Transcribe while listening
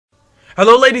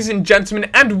Hello ladies and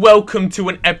gentlemen, and welcome to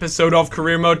an episode of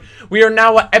Career Mode. We are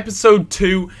now at episode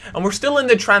 2 and we're still in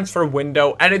the transfer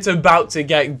window and it's about to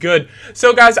get good.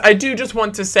 So guys, I do just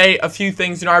want to say a few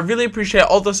things. I really appreciate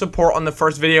all the support on the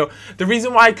first video. The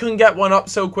reason why I couldn't get one up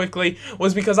so quickly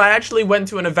was because I actually went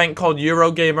to an event called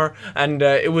Eurogamer, and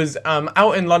it was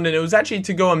out in London. It was actually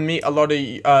to go and meet a lot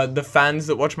of the fans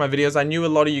that watch my videos. I knew a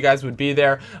lot of you guys would be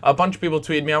there. A bunch of people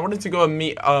tweeted me. I wanted to go and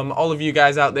meet all of you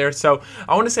guys out there. So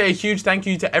I want to say a huge thank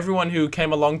you to everyone who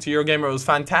came along to Eurogamer. It was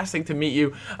fantastic to meet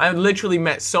you. I literally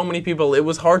met so many people. It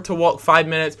was hard to walk 5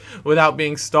 minutes without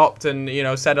being stopped and,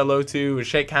 said hello to,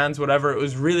 shake hands, whatever. It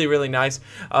was really, really nice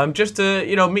just to,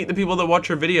 meet the people that watch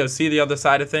your videos, see the other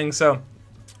side of things. So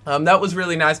that was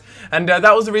really nice, and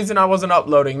that was the reason I wasn't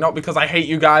uploading, not because I hate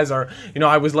you guys or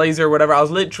I was lazy or whatever. I was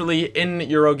literally in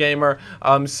Eurogamer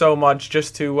so much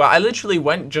just to I literally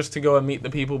went just to go and meet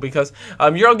the people, because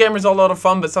Eurogamer is a lot of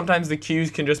fun, but sometimes the queues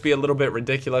can just be a little bit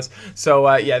ridiculous.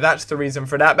 So yeah, that's the reason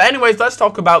for that. But anyways, let's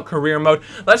talk about career mode.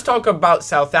 Let's talk about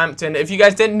Southampton. If you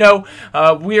guys didn't know,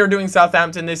 we are doing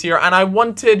Southampton this year, and I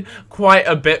wanted quite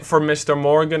a bit for Mr.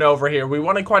 Morgan over here. We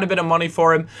wanted quite a bit of money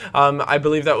for him. I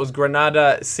believe that was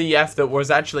Granada CF that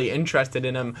was actually interested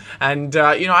in him, and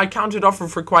I countered offer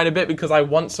for quite a bit because I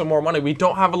want some more money. We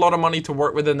don't have a lot of money to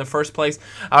work with in the first place.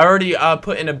 I already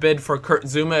put in a bid for Kurt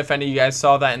Zouma, if any of you guys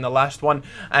saw that in the last one,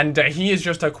 and he is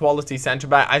just a quality centre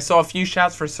back. I saw a few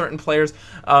shouts for certain players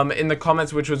in the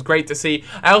comments, which was great to see.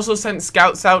 I also sent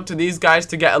scouts out to these guys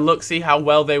to get a look, see how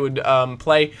well they would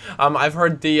play. I've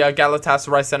heard the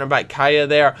Galatasaray centre back Kaya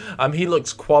there. He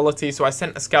looks quality, so I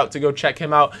sent a scout to go check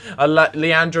him out.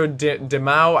 Leandro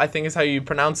Demau, I think is how you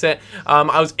pronounce it.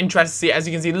 I was interested to see. As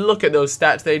you can see, look at those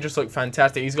stats. They just look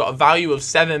fantastic. He's got a value of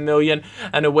 7 million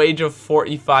and a wage of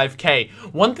 45k.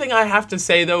 One thing I have to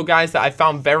say though, guys, that I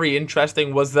found very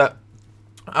interesting was that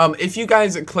if you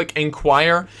guys click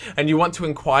inquire and you want to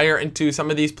inquire into some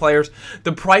of these players,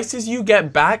 the prices you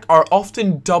get back are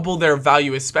often double their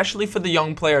value, especially for the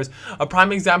young players. A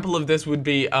prime example of this would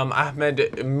be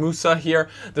Ahmed Musa here,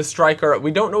 the striker.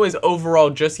 We don't know his overall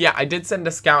just yet. I did send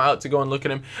a scout out to go and look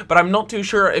at him, but I'm not too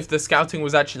sure if the scouting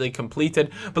was actually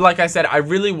completed. But like I said, I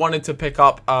really wanted to pick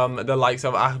up the likes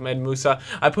of Ahmed Musa.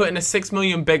 I put in a 6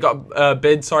 million bid,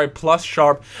 plus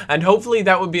sharp, and hopefully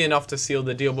that would be enough to seal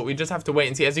the deal, but we just have to wait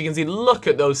and see. As you can see, look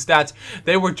at those stats.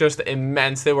 They were just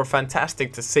immense. They were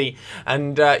fantastic to see.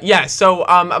 And yeah, so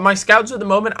my scouts at the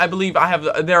moment, I believe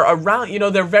they're around,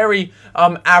 they're very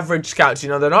average scouts.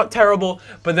 They're not terrible,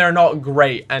 but they're not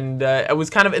great. And it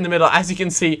was kind of in the middle. As you can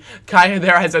see, Kaya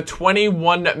there has a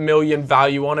 21 million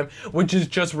value on him, which is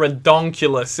just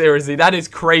redonkulous. Seriously, that is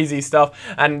crazy stuff.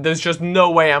 And there's just no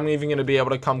way I'm even going to be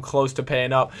able to come close to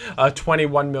paying up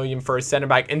 21 million for a center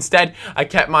back. Instead, I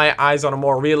kept my eyes on a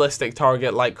more realistic target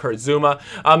like Kurt Zouma.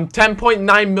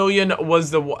 10.9 million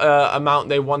was the amount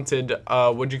they wanted,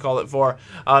 what'd you call it for?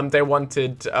 They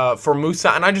wanted for Musa,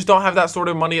 and I just don't have that sort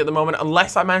of money at the moment.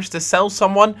 Unless I manage to sell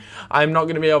someone, I'm not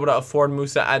going to be able to afford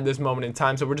Musa at this moment in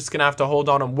time, so we're just going to have to hold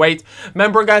on and wait.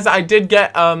 Remember, guys, I did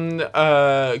get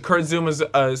Kurt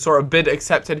Zouma's sort of bid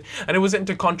accepted, and it was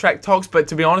into contract talks, but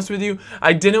to be honest with you,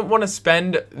 I didn't want to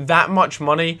spend that much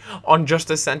money on just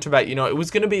a centre back. It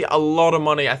was going to be a lot of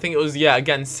money. I think it was, yeah,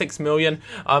 again, 6 million.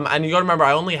 And you gotta remember,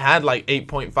 I only had like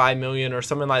 8.5 million or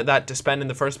something like that to spend in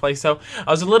the first place, so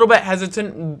I was a little bit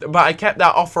hesitant, but I kept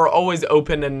that offer always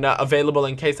open and available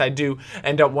in case I do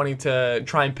end up wanting to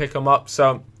try and pick them up.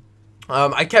 So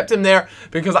I kept him there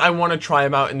because I want to try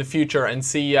him out in the future and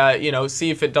see, see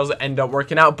if it doesn't end up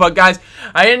working out. But guys,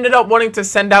 I ended up wanting to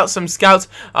send out some scouts.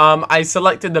 I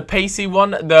selected the pacey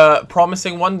one, the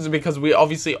promising ones, because we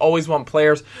obviously always want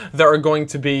players that are going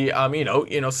to be,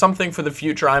 something for the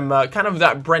future. I'm kind of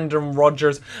that Brendan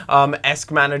Rodgers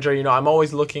esque manager. I'm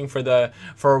always looking for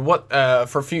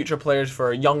future players,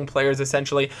 for young players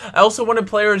essentially. I also wanted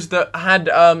players that had,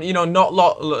 not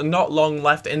long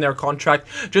left in their contract,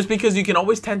 just because you can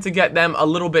always tend to get them a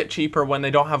little bit cheaper when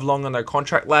they don't have long on their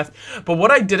contract left. But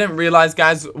what I didn't realize,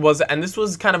 guys, was, and this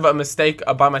was kind of a mistake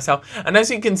by myself, and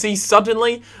as you can see,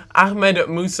 suddenly Ahmed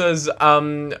Musa's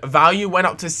value went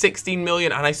up to 16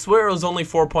 million, and I swear it was only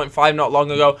 4.5 not long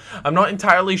ago. I'm not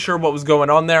entirely sure what was going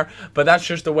on there, but that's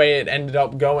just the way it ended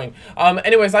up going.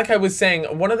 Anyways, like I was saying,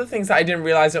 one of the things that I didn't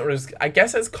realize, it was, I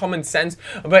guess it's common sense,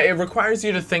 but it requires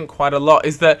you to think quite a lot,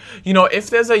 is that, if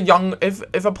there's a young,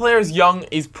 if a player is young,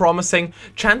 he's promising, promising,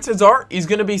 chances are he's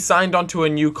going to be signed onto a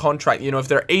new contract. You know, if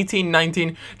they're 18,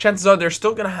 19, chances are they're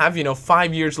still going to have, you know,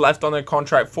 5 years left on their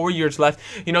contract, 4 years left.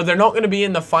 You know, they're not going to be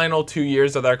in the final 2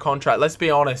 years of their contract. Let's be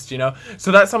honest, you know.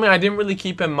 So that's something I didn't really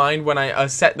keep in mind when I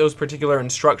set those particular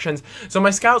instructions. So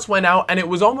my scouts went out, and it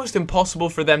was almost impossible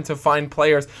for them to find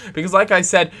players because, like I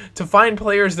said, to find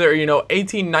players that are, you know,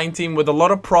 18, 19 with a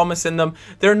lot of promise in them,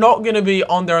 they're not going to be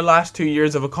on their last 2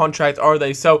 years of a contract, are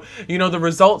they? So, you know, the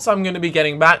results I'm going to be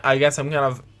getting back, I guess I'm kind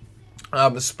of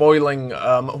spoiling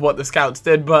what the scouts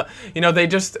did, but you know, they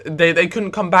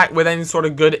couldn't come back with any sort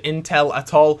of good intel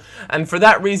at all, and for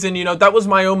that reason, you know, that was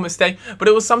my own mistake. But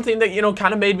it was something that, you know,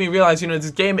 kind of made me realize, you know,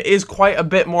 this game is quite a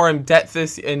bit more in depth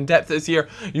this year.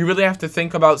 You really have to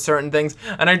think about certain things,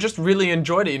 and I just really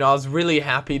enjoyed it. You know, I was really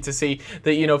happy to see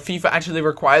that, you know, FIFA actually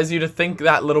requires you to think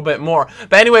that little bit more.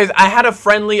 But anyways, I had a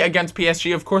friendly against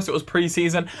PSG. Of course, it was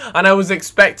preseason, and I was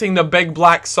expecting the big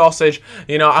black sausage.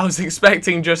 You know, I was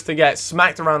expecting just to get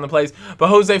smacked around the place. But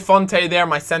Jose Fonte there,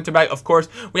 my centre back, of course,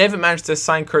 we haven't managed to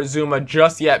sign Kurt Zuma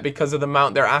just yet because of the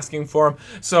amount they're asking for him.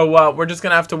 So we're just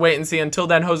gonna have to wait and see. Until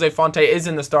then, Jose Fonte is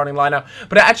in the starting lineup.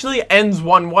 But it actually ends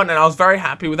 1-1, and I was very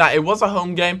happy with that. It was a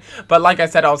home game, but like I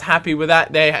said, I was happy with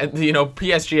that. They had, you know,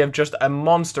 PSG have just a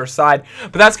monster side.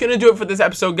 But that's gonna do it for this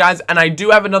episode, guys. And I do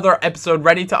have another episode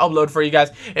ready to upload for you guys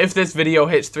if this video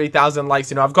hits 3,000 likes.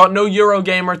 You know, I've got no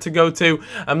Eurogamer to go to.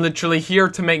 I'm literally here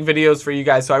to make videos for you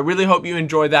guys. So I really hope you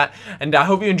enjoy that, and I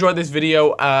hope you enjoyed this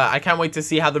video. I can't wait to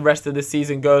see how the rest of the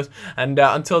season goes, and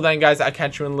until then, guys, I'll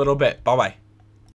catch you in a little bit. Bye bye.